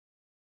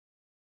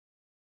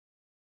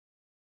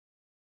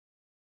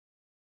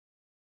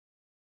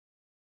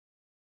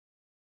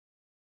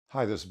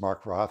Hi, this is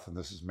Mark Roth, and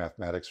this is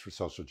Mathematics for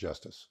Social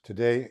Justice.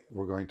 Today,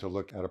 we're going to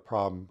look at a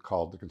problem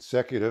called the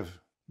consecutive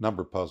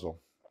number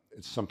puzzle.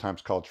 It's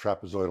sometimes called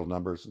trapezoidal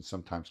numbers and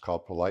sometimes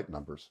called polite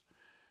numbers.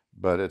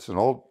 But it's an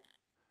old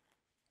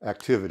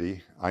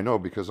activity. I know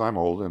because I'm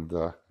old,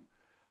 and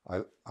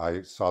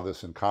I saw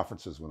this in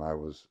conferences when I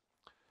was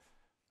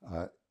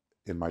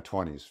in my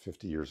 20s,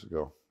 50 years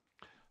ago.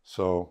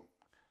 So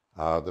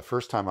the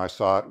first time I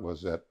saw it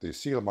was at the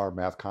Solitaire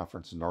Math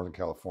Conference in Northern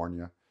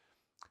California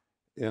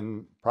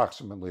in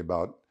approximately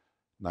about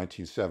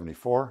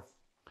 1974,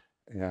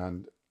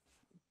 and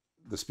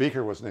the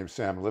speaker was named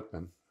Sam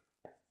Lipman.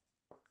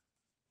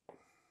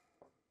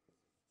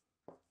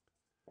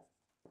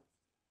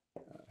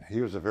 He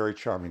was a very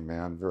charming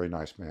man, very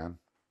nice man,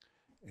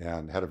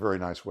 and had a very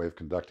nice way of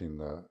conducting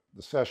the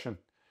session.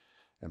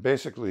 And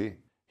basically,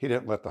 he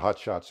didn't let the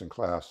hotshots in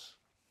class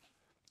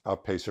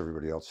outpace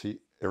everybody else.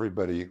 He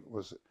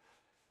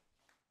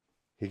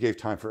gave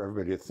time for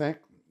everybody to think.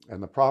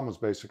 And the problem is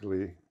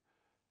basically,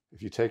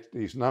 if you take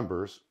these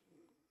numbers,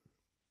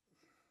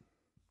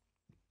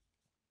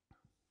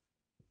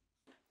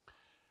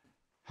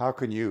 how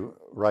can you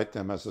write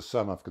them as the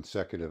sum of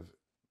consecutive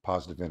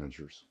positive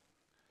integers?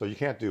 So you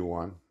can't do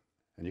 1,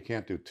 and you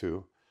can't do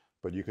 2,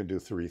 but you can do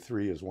 3.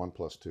 3 is 1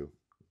 plus 2.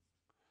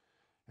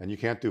 And you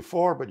can't do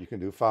 4, but you can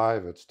do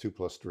 5. It's 2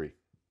 plus 3.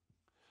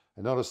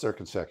 And notice they're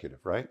consecutive,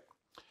 right?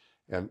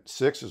 And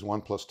 6 is 1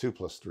 plus 2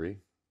 plus 3.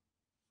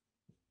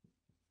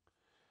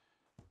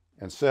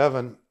 And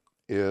 7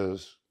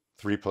 is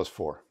 3 plus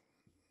 4.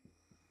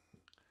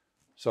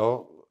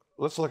 So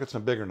let's look at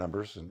some bigger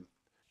numbers, and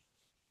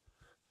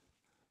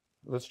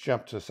let's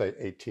jump to, say,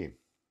 18.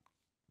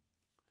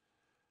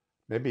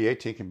 Maybe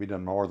 18 can be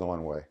done more than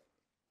one way.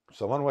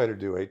 So one way to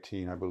do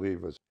 18, I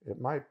believe, is it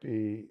might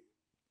be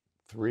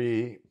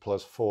 3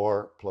 plus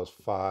 4 plus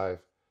 5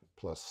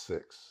 plus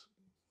 6.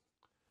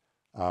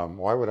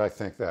 Why would I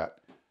think that?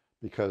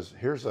 Because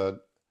here's a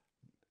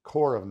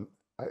core of,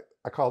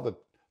 I call the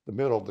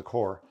middle of the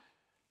core.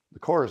 The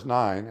core is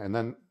 9, and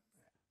then,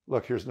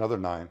 look, here's another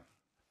 9.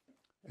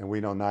 And we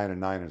know 9 and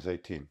 9 is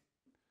 18.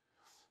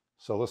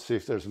 So let's see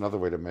if there's another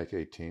way to make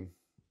 18.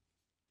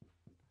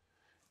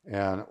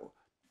 And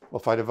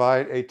well, if I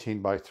divide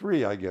 18 by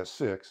 3, I get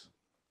 6.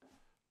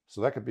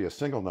 So that could be a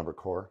single number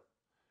core.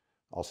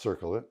 I'll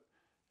circle it.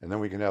 And then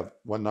we can have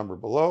one number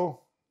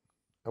below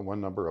and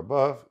one number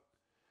above.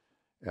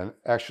 And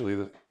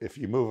actually, if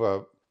you move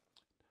a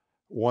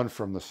 1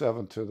 from the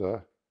 7 to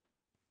the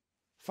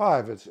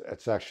 5,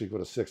 it's actually equal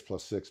to 6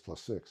 plus 6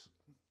 plus 6,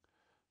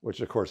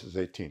 which of course is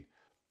 18.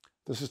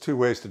 This is two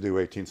ways to do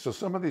 18. So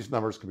some of these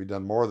numbers can be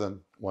done more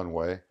than one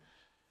way.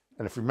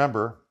 And if you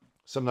remember,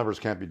 some numbers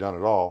can't be done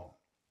at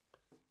all.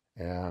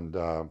 And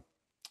for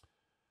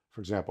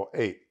example,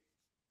 8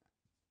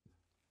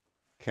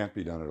 can't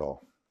be done at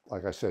all.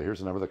 Like I said,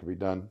 here's a number that can be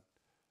done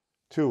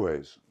 2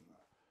 ways.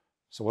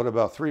 So what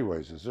about 3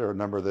 ways? Is there a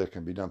number that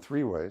can be done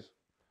 3 ways?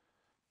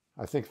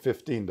 I think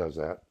 15 does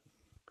that.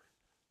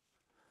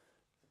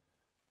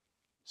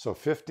 So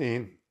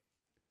 15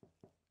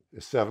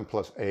 is 7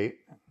 plus 8.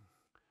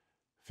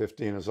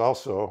 15 is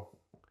also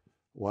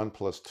 1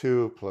 plus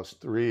 2 plus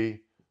 3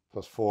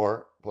 plus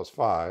 4 plus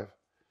 5.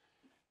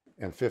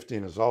 And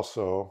 15 is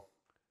also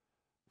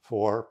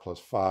 4 plus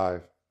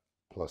 5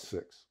 plus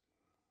 6.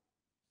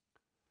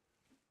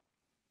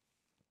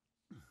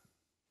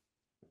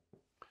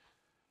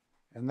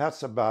 And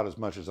that's about as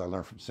much as I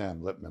learned from Sam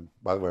Lipman.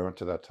 By the way, I went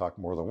to that talk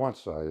more than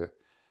once. I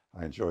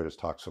enjoyed his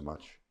talk so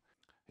much.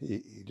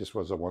 He just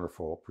was a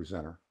wonderful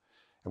presenter.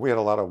 And we had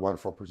a lot of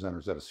wonderful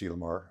presenters at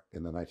Asilomar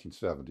in the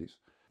 1970s,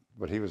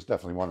 but he was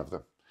definitely one of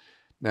them.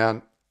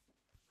 Now,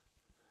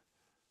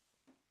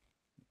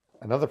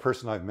 another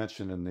person I've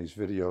mentioned in these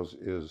videos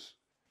is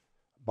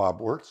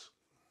Bob Wirtz.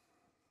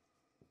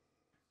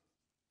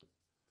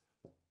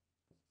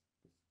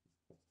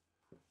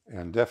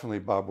 And definitely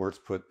Bob Wirtz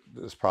put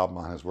this problem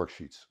on his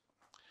worksheets.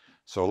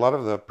 So a lot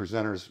of the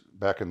presenters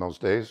back in those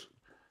days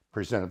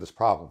presented this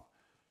problem.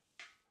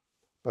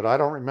 But I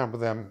don't remember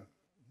them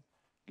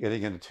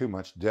getting into too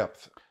much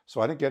depth.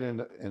 So I didn't get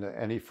into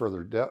any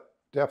further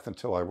depth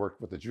until I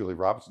worked with the Julie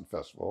Robinson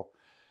Festival,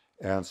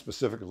 and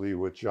specifically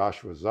with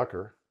Joshua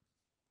Zucker.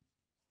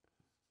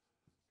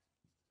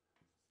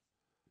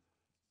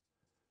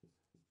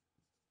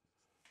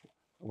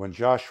 When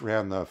Josh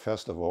ran the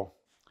festival,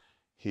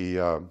 he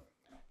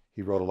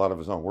wrote a lot of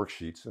his own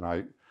worksheets, and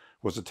I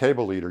was a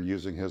table leader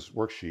using his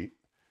worksheet,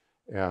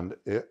 and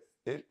it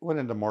went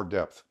into more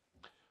depth.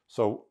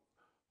 So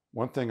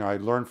one thing I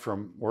learned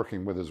from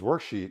working with his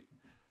worksheet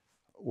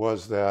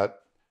was that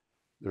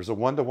there's a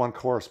one-to-one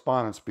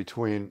correspondence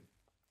between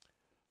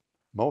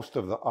most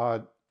of the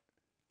odd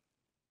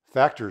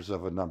factors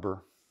of a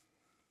number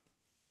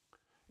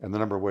and the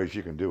number of ways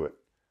you can do it.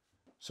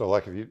 So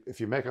like if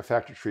you make a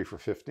factor tree for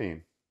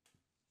 15,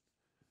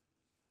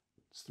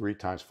 it's 3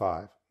 times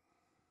 5,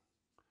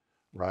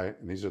 right?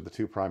 And these are the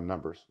 2 prime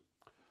numbers.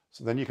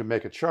 So then you can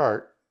make a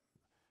chart,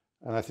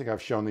 and I think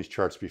I've shown these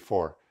charts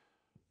before,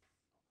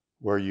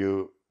 where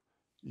you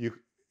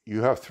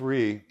have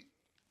 3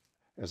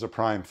 as a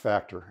prime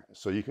factor.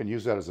 So you can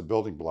use that as a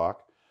building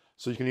block.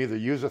 So you can either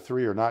use a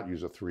 3 or not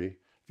use a 3. If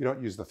you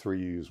don't use the 3,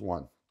 you use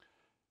 1.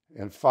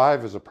 And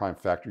 5 is a prime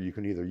factor. You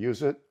can either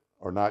use it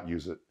or not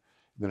use it.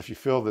 And then if you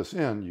fill this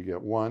in, you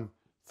get 1,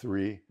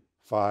 3,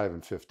 5,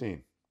 and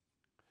 15.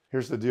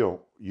 Here's the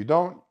deal. You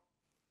don't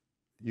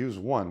use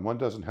 1. 1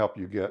 doesn't help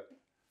you get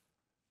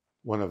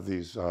one of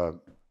these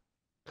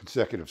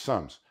consecutive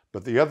sums.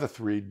 But the other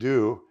 3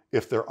 do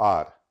if they're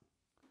odd.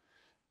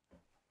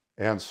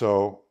 And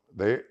so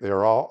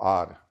they're all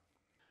odd.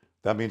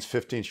 That means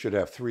 15 should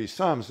have 3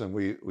 sums, and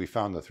we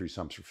found the 3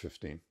 sums for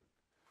 15.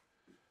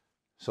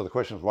 So the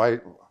question is, why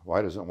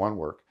doesn't 1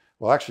 work?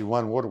 Well, actually,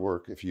 1 would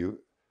work if you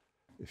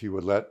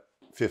would let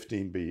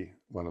 15 be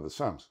one of the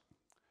sums.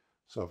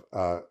 So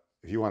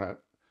if you want to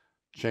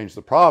change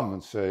the problem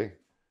and say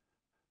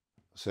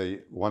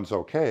 1's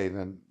okay,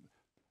 then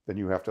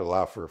you have to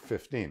allow for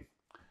 15.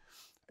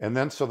 And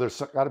then so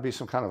there's got to be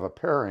some kind of a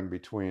pairing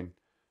between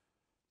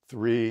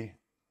 3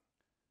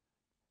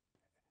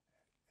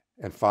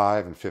 and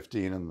 5 and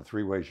 15, and the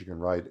 3 ways you can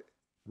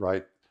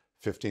write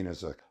 15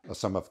 as a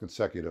sum of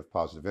consecutive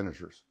positive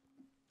integers.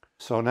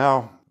 So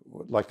now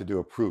I'd like to do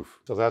a proof.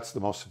 So that's the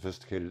most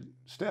sophisticated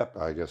step,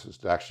 I guess, is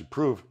to actually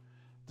prove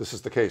this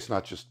is the case,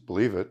 not just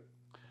believe it,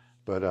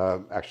 but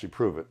actually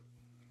prove it.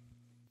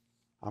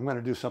 I'm going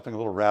to do something a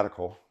little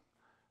radical.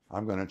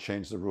 I'm going to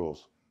change the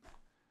rules.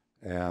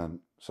 And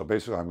so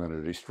basically I'm going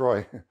to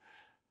destroy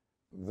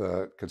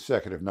the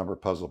consecutive number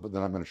puzzle, but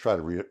then I'm going to try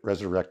to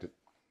resurrect it.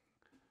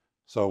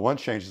 So one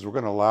change is we're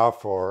going to allow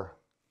for,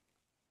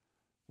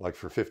 like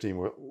for 15,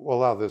 we'll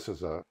allow this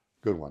as a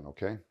good one,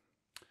 okay?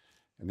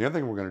 And the other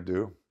thing we're going to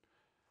do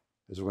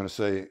is we're going to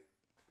say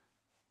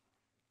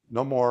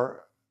no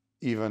more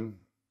even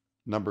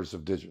numbers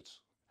of digits.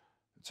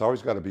 It's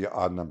always got to be an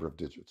odd number of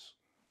digits.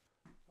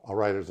 I'll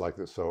write it like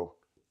this. So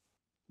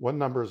one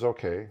number is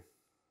okay.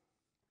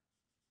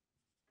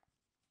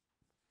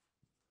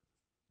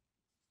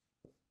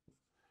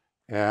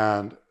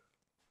 And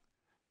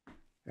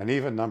an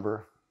even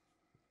number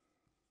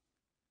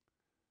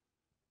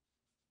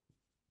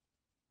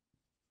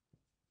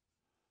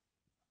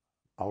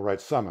I'll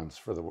write summons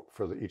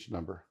for each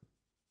number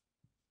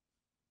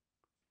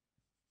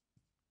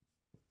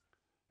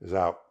is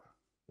out.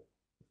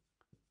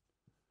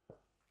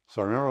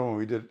 So remember when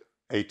we did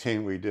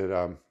 18, we did,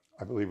 I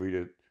believe we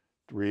did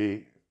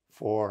 3,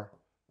 4,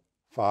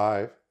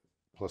 5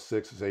 plus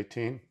 6 is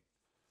 18.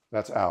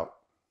 That's out.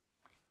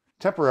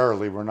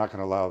 Temporarily, we're not going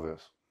to allow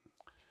this.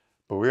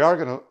 But we are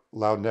going to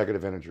allow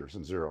negative integers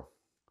and 0.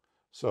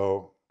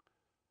 So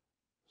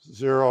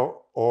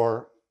 0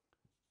 or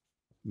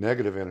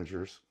negative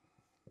integers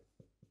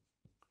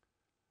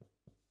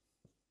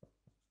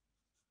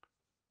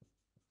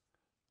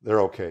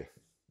they're okay.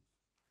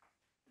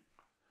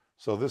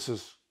 So this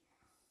is,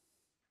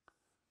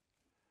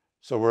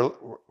 so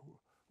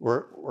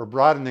we're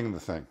broadening the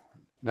thing.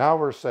 Now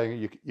we're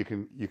saying you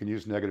can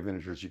use negative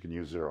integers, you can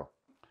use 0.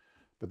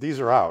 But these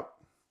are out.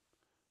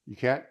 You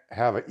can't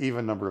have an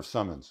even number of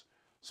summons.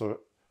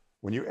 So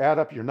when you add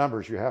up your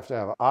numbers, you have to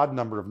have an odd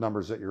number of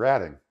numbers that you're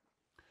adding.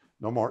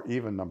 No more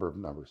even number of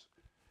numbers.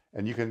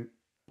 And you can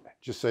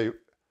just say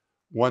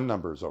one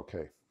number is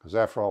okay, because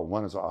after all,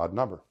 1 is an odd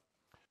number.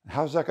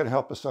 How's that going to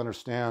help us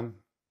understand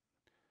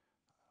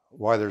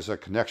why there's a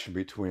connection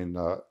between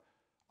the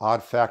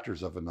odd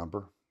factors of a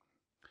number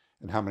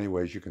and how many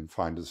ways you can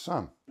find the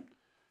sum?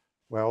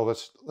 Well,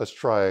 let's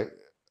try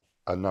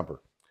a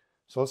number.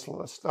 So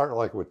let's start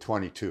like with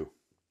 22.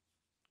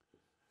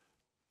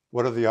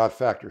 What are the odd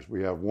factors?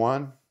 We have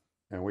 1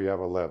 and we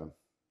have 11.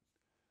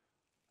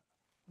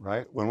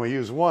 Right? When we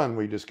use 1,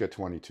 we just get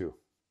 22.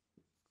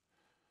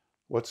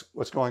 What's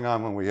going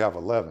on when we have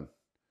 11?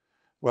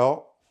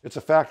 Well, it's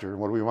a factor. And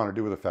what do we want to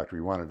do with a factor?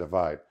 We want to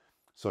divide.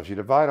 So if you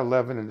divide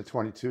 11 into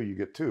 22, you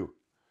get 2.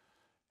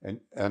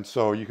 And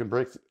so you can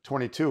break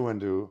 22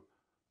 into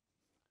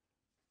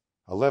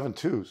 11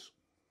 twos.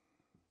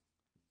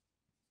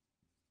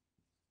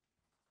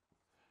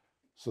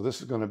 So this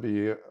is going to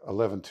be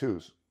 11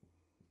 twos.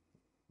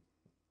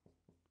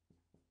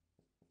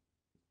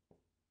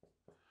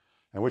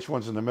 And which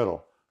one's in the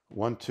middle?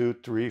 1, 2,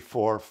 3,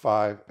 4,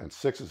 5, and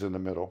 6 is in the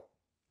middle.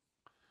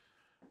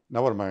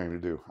 Now what am I going to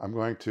do? I'm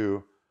going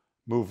to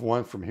move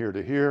 1 from here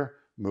to here,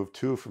 move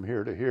 2 from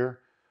here to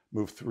here,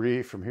 move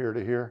 3 from here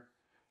to here.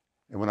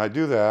 And when I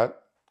do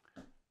that,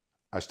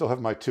 I still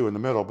have my 2 in the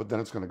middle, but then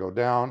it's going to go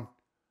down,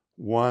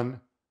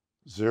 1,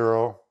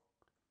 0,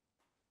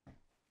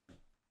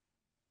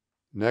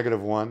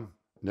 -1,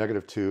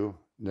 -2,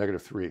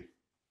 -3.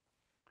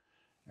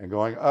 And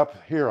going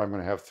up here, I'm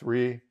going to have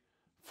 3,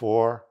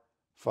 4,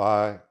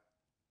 5,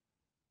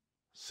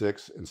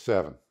 6, and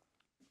 7.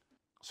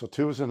 So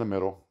 2 is in the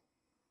middle,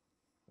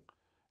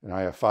 and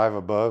I have 5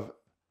 above,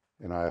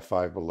 and I have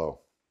 5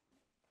 below.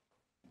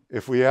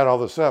 If we add all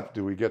this up,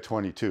 do we get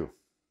 22?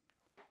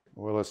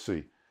 Well, let's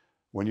see.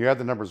 When you add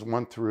the numbers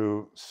 1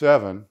 through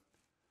 7,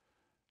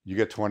 you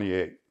get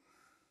 28.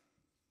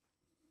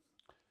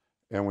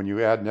 And when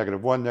you add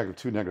 -1,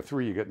 -2,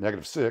 -3, you get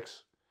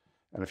 -6.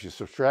 And if you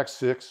subtract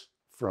 6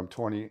 from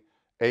 28,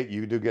 8,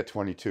 you do get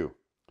 22.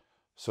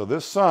 So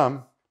this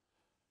sum,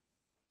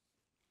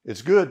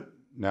 it's good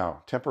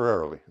now,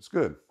 temporarily. It's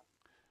good.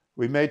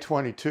 We made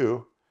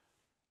 22,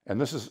 and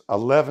this is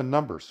 11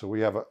 numbers. So we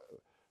have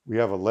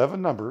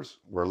 11 numbers.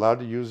 We're allowed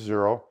to use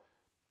 0,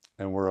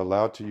 and we're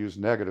allowed to use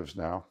negatives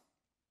now.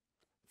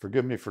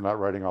 Forgive me for not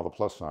writing all the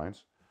plus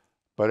signs.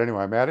 But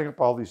anyway, I'm adding up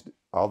all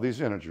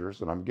these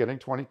integers, and I'm getting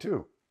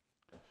 22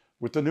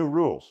 with the new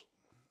rules.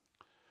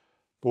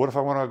 But what if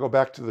I want to go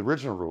back to the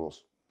original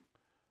rules?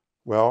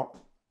 Well,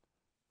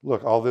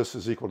 look, all this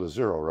is equal to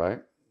 0,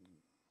 right?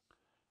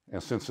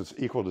 And since it's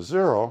equal to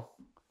 0,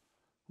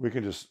 we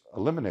can just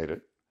eliminate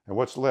it. And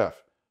what's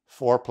left?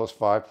 4 plus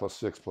 5 plus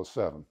 6 plus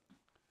 7.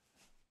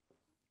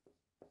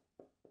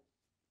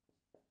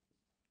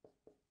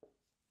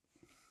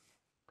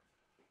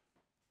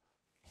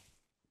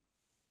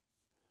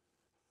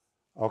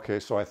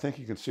 Okay, so I think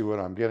you can see what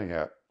I'm getting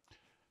at.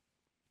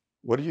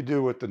 What do you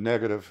do with the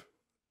negative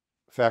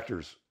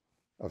factors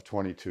of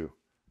 22?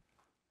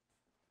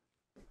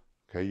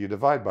 Okay, you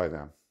divide by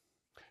them.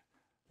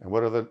 And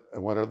what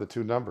are the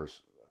two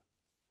numbers?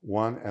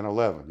 1 and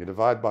 11. You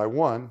divide by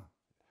 1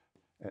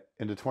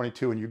 into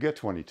 22 and you get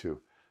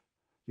 22.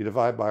 You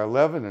divide by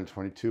 11 into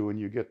 22 and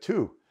you get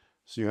 2.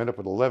 So you end up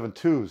with 11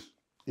 2's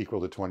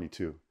equal to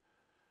 22.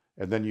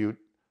 And then you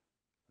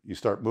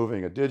start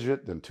moving a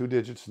digit, then 2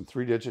 digits and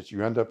 3 digits.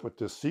 You end up with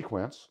this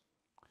sequence.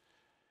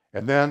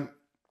 And then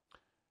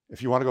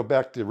if you want to go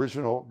back to the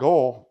original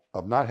goal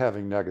of not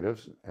having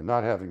negatives and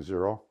not having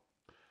 0,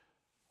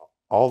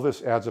 all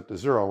this adds up to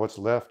 0. What's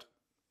left?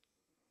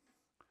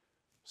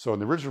 So in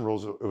the original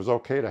rules, it was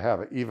okay to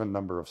have an even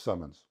number of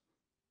summons.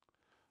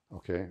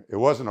 Okay, it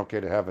wasn't okay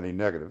to have any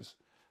negatives.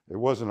 It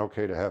wasn't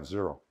okay to have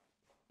 0.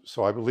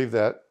 So I believe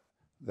that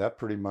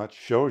pretty much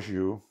shows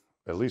you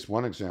at least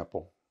one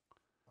example.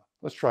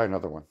 Let's try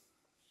another one.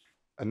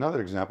 Another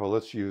example,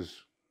 let's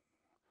use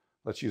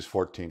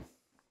 14.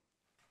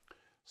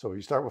 So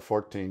you start with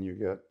 14, you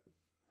get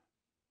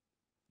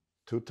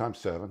 2 times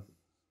 7,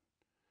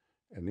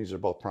 and these are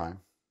both prime.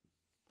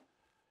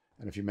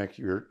 And if you make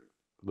your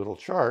little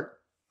chart,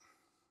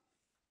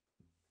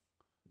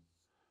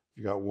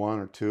 you got 1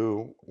 or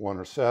 2, 1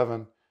 or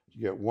 7,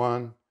 you get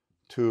 1,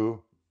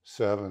 2,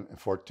 7, and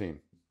 14.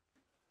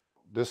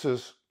 This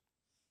is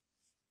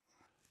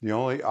the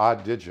only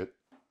odd digit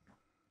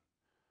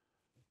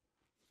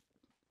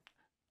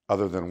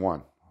other than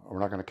 1. We're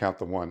not going to count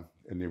the 1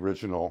 in the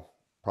original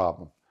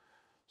problem.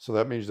 So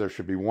that means there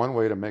should be one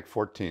way to make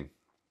 14.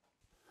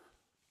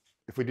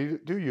 If we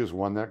do use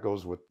 1, that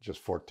goes with just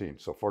 14.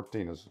 So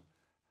 14 is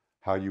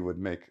how you would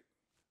make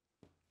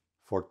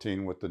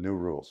 14 with the new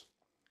rules.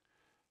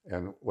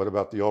 And what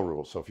about the old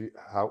rules? So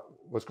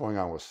what's going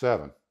on with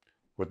 7?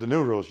 With the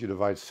new rules, you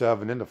divide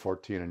 7 into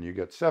 14 and you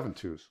get 7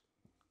 2's.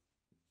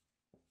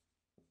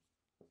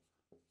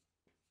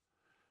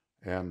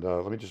 And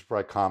let me just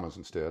write commas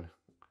instead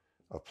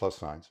of plus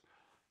signs.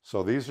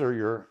 So these are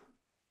your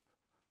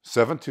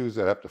 7 2's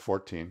that up to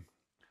 14.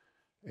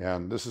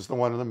 And this is the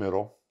one in the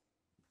middle.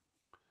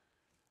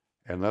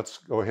 And let's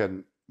go ahead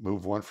and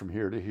move 1 from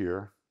here to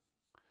here.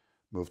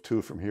 Move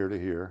 2 from here to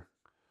here.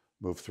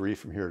 Move 3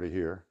 from here to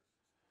here.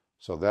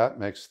 So that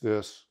makes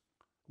this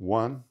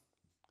 1,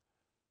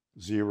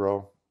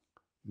 0,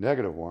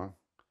 negative 1.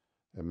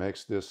 It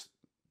makes this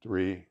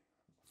 3,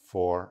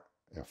 4,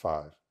 and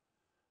 5.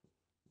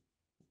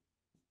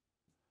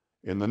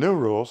 In the new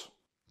rules,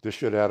 this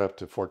should add up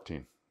to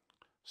 14.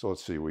 So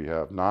let's see, we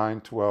have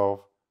 9,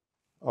 12.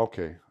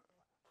 Okay,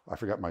 I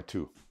forgot my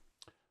 2.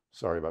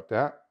 Sorry about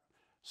that.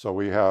 So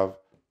we have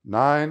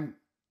 9,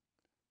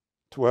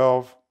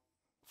 12,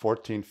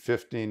 14,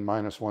 15,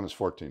 minus 1 is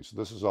 14. So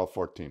this is all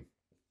 14.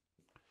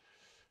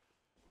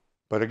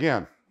 But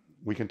again,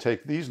 we can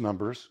take these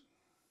numbers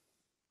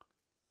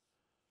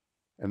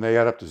and they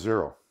add up to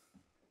 0.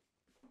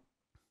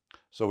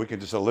 So we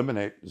can just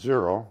eliminate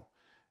 0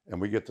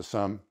 and we get the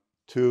sum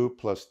 2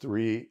 plus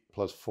 3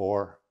 plus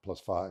 4 plus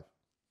 5.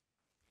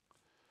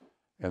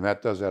 And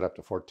that does add up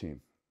to 14.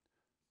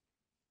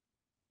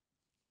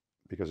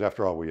 Because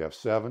after all, we have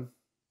 7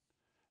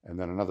 and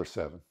then another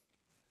 7.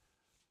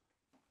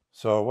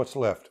 So what's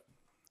left?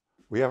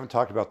 We haven't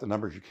talked about the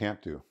numbers you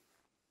can't do.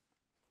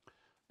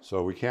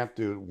 So we can't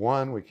do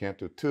 1, we can't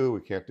do 2,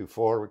 we can't do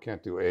 4, we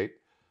can't do 8,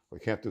 we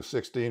can't do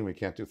 16, we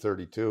can't do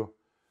 32.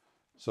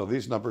 So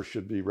these numbers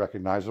should be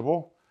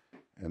recognizable,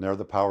 and they're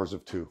the powers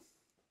of 2.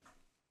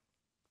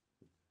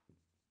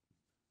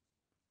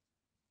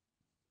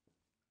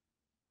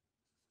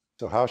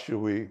 So how should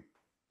we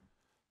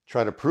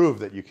try to prove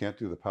that you can't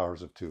do the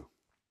powers of 2?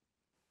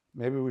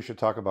 Maybe we should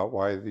talk about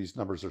why these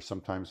numbers are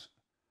sometimes,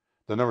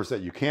 the numbers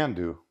that you can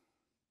do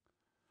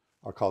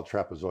are called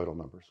trapezoidal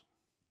numbers.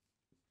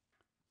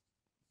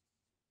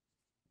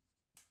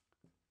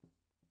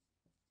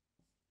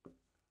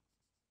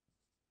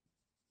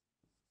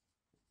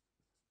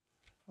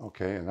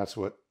 Okay, and that's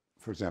what,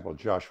 for example,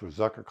 Joshua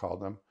Zucker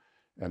called them,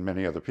 and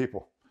many other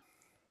people.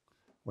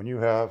 When you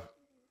have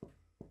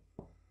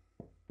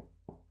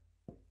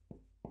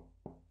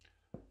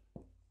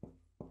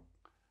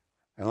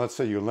and let's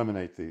say you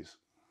eliminate these.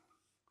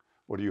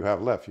 what do you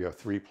have left? You have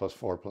 3 plus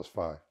 4 plus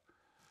 5.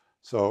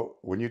 So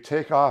when you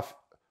take off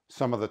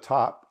some of the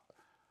top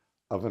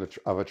of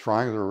a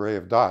triangular array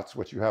of dots,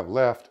 what you have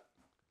left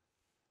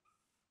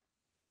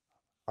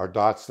are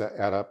dots that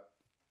add up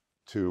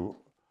to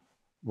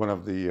one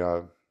of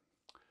the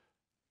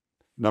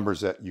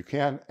numbers that you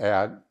can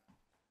add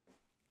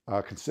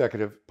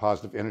consecutive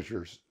positive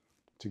integers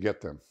to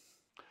get them.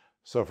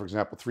 So for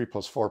example, 3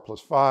 plus 4 plus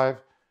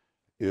 5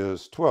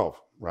 is 12,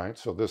 right?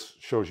 So this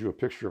shows you a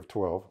picture of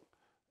 12.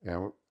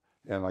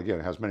 And again,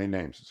 it has many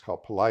names. It's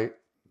called polite,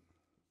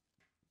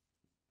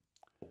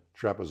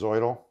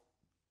 trapezoidal,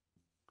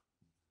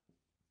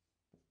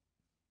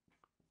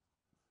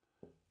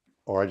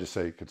 or I just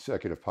say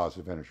consecutive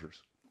positive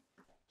integers.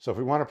 So if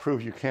we want to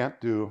prove you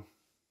can't do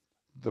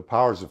the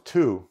powers of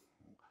 2,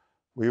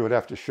 we would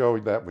have to show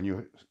that when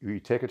you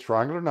take a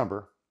triangular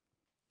number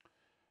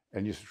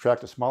and you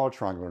subtract a smaller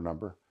triangular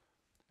number,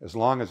 as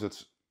long as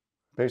it's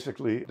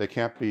basically, they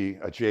can't be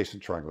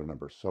adjacent triangular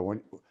numbers. So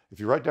if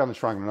you write down the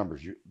triangular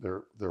numbers,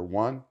 they're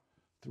 1,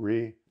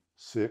 3,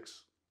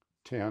 6,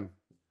 10,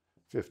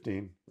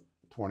 15,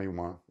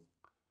 21,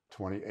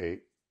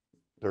 28,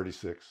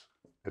 36,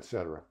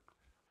 etc.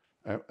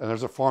 And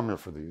there's a formula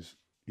for these.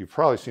 You've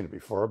probably seen it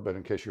before, but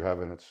in case you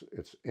haven't,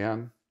 it's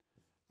n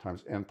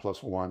times n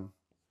plus 1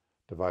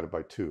 divided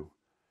by 2.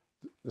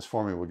 This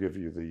formula will give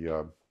you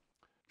the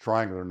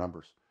triangular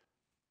numbers.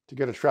 To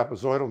get a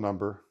trapezoidal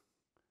number,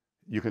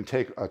 you can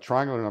take a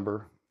triangular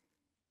number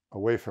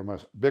away from a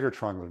bigger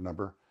triangular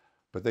number,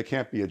 but they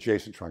can't be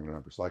adjacent triangular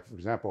numbers. Like, for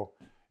example,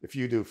 if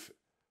you do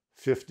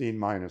 15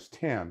 minus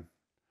 10,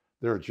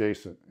 they're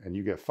adjacent, and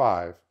you get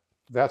 5.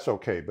 That's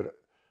okay, but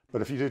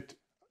if you do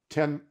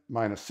 10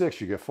 minus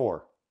 6, you get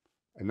 4,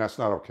 and that's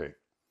not okay.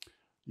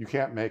 You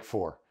can't make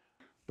 4.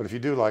 But if you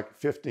do like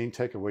 15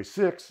 take away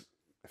 6,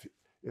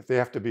 if they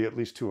have to be at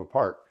least 2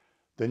 apart,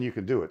 then you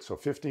can do it. So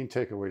 15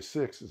 take away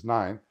 6 is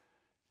 9,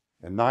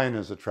 and 9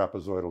 is a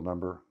trapezoidal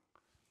number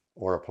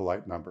or a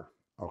polite number.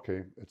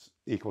 Okay, it's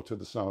equal to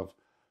the sum of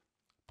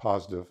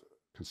positive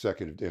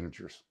consecutive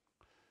integers.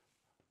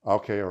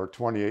 Okay, or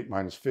 28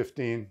 minus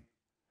 15,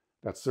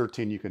 that's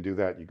 13, you can do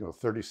that. You go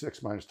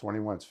 36 minus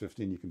 21, it's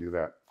 15, you can do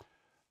that.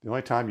 The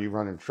only time you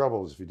run into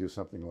trouble is if you do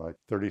something like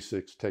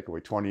 36 take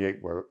away 28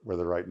 where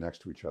they're right next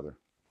to each other.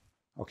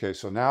 Okay,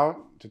 so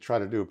now to try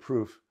to do a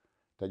proof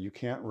that you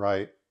can't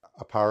write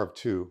a power of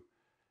 2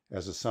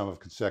 as a sum of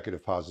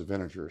consecutive positive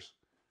integers.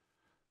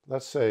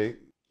 Let's say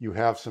you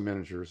have some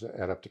integers that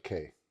add up to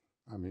k.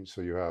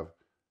 So you have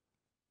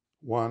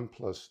 1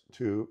 plus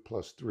 2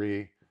 plus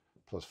 3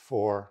 plus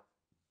 4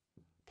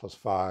 plus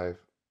 5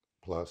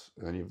 plus,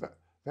 and then you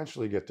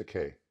eventually get to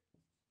k.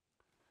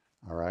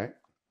 All right?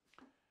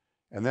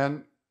 And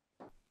then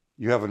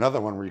you have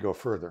another one where you go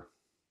further.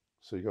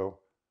 So you go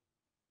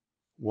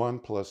 1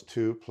 plus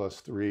 2 plus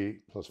 3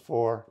 plus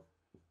 4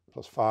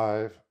 plus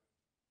 5,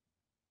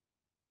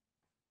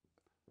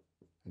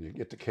 and you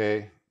get to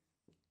k.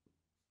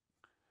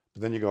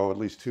 But then you go at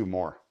least 2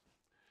 more.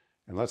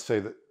 And let's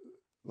say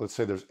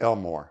there's L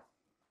more.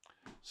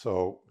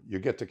 So you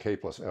get to k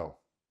plus L.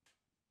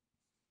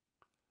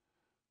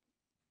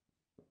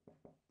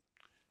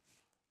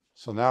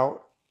 So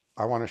now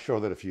I want to show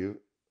that if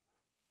you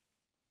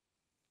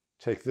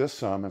take this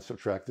sum and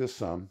subtract this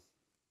sum,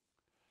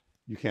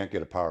 you can't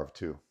get a power of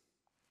 2.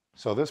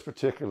 So this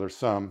particular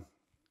sum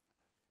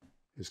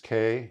is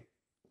k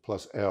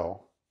plus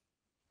L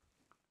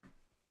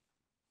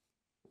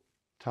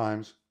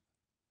times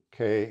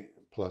k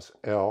plus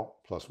L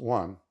plus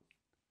 1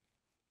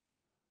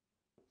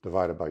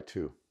 divided by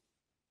 2.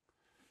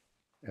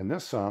 And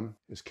this sum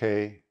is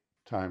k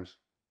times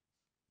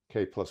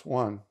k plus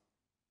 1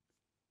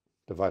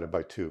 divided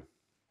by 2.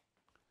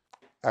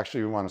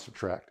 Actually, we want to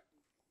subtract,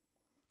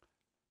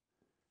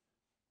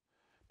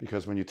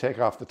 because when you take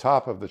off the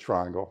top of the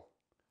triangle,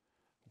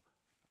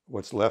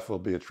 what's left will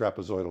be a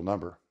trapezoidal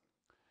number.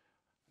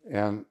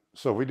 And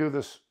so if we do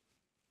this,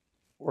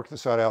 work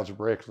this out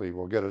algebraically,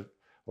 we'll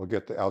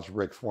get the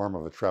algebraic form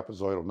of a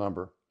trapezoidal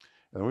number,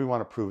 and we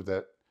want to prove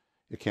that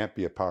it can't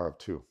be a power of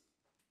 2.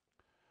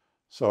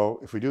 So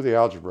if we do the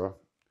algebra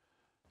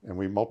and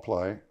we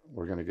multiply,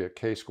 we're going to get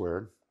k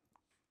squared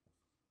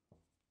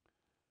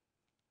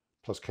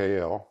plus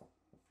kl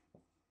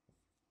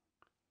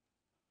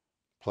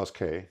plus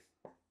k.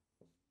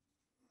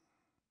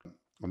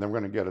 And then we're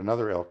going to get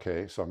another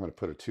lk, so I'm going to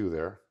put a 2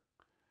 there.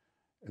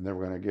 And then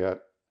we're going to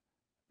get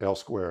L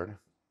squared.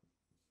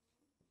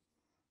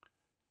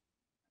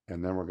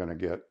 And then we're going to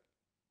get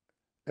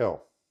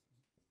L.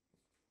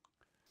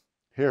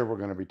 Here we're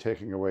going to be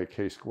taking away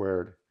k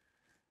squared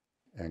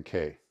and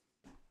k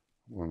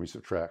when we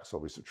subtract. So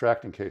we're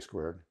subtracting k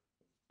squared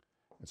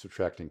and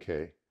subtracting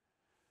k,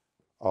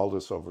 all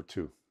this over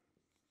 2.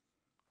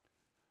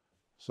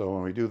 So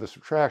when we do the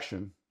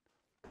subtraction,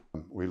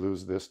 we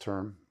lose this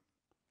term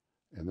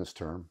and this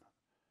term,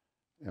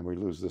 and we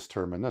lose this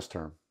term and this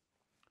term.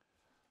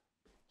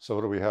 So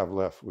what do we have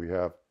left? We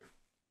have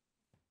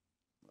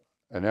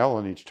an L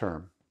in each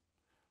term,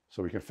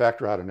 so we can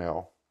factor out an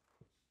L,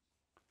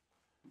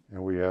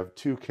 and we have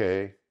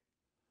 2k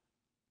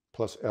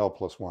plus L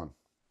plus 1.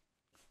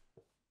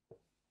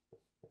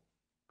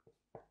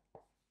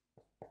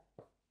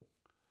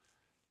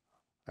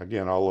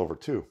 Again, all over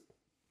 2.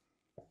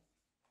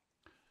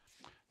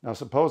 Now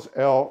suppose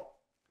L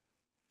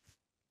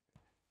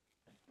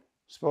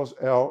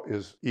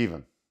is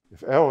even.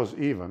 If L is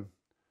even,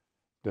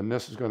 then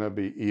this is going to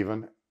be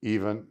even,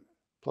 even,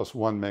 plus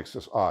 1 makes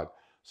this odd.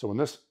 So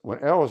when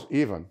L is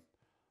even,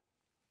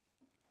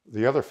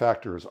 the other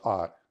factor is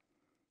odd.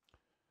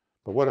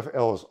 But what if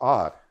L is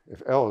odd?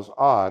 If L is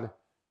odd,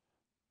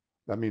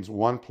 that means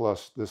 1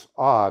 plus this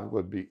odd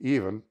would be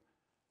even,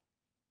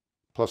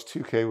 plus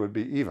 2k would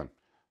be even.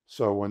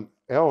 So when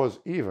L is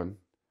even,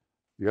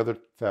 the other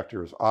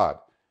factor is odd.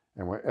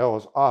 And when L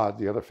is odd,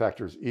 the other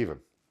factor is even.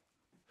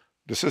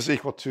 This is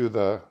equal to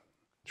the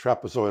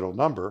trapezoidal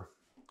number,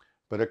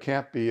 but it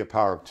can't be a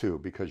power of 2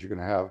 because you're going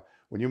to have,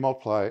 when you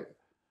multiply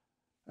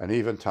an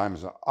even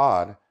times an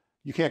odd,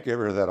 you can't get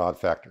rid of that odd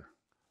factor.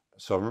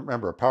 So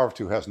remember, a power of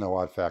 2 has no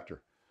odd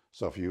factor.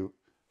 So if you,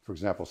 for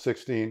example,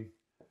 16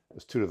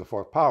 is 2 to the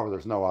 4th power,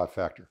 there's no odd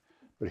factor.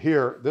 But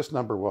here, this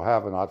number will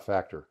have an odd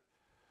factor.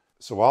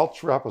 So all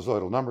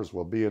trapezoidal numbers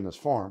will be in this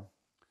form,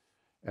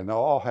 and they'll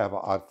all have an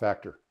odd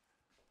factor.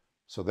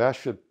 So that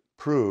should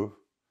prove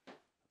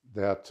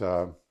that,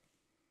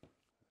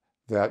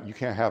 that you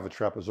can't have a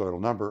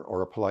trapezoidal number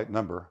or a polite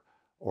number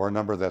or a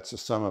number that's the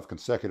sum of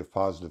consecutive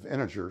positive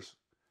integers,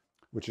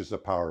 which is the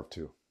power of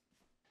 2.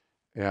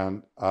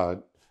 And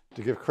to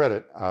give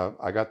credit,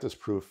 I got this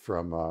proof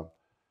from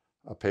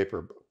a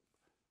paper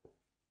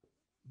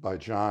by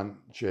John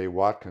J.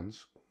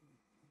 Watkins.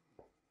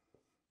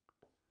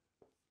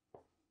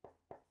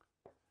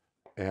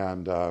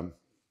 And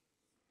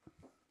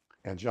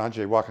John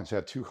J. Watkins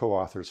had 2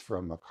 co-authors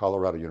from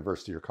Colorado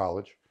University or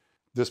college.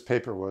 This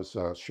paper was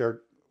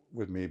shared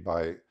with me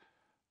by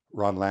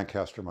Ron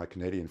Lancaster, my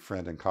Canadian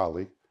friend and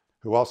colleague,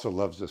 who also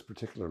loves this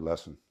particular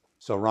lesson.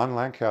 So Ron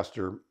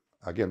Lancaster,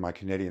 again, my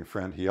Canadian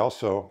friend, he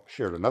also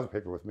shared another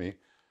paper with me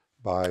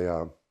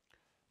by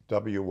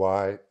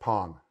W.Y.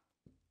 Pong,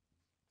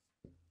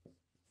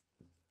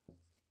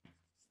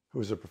 who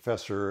is a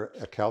professor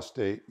at Cal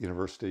State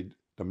University,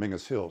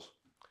 Dominguez Hills.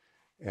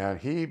 And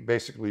he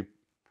basically,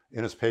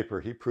 in his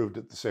paper, he proved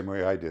it the same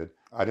way I did.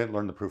 I didn't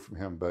learn the proof from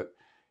him, but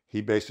he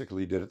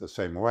basically did it the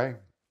same way.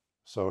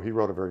 So he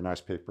wrote a very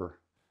nice paper,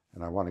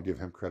 and I want to give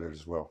him credit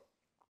as well.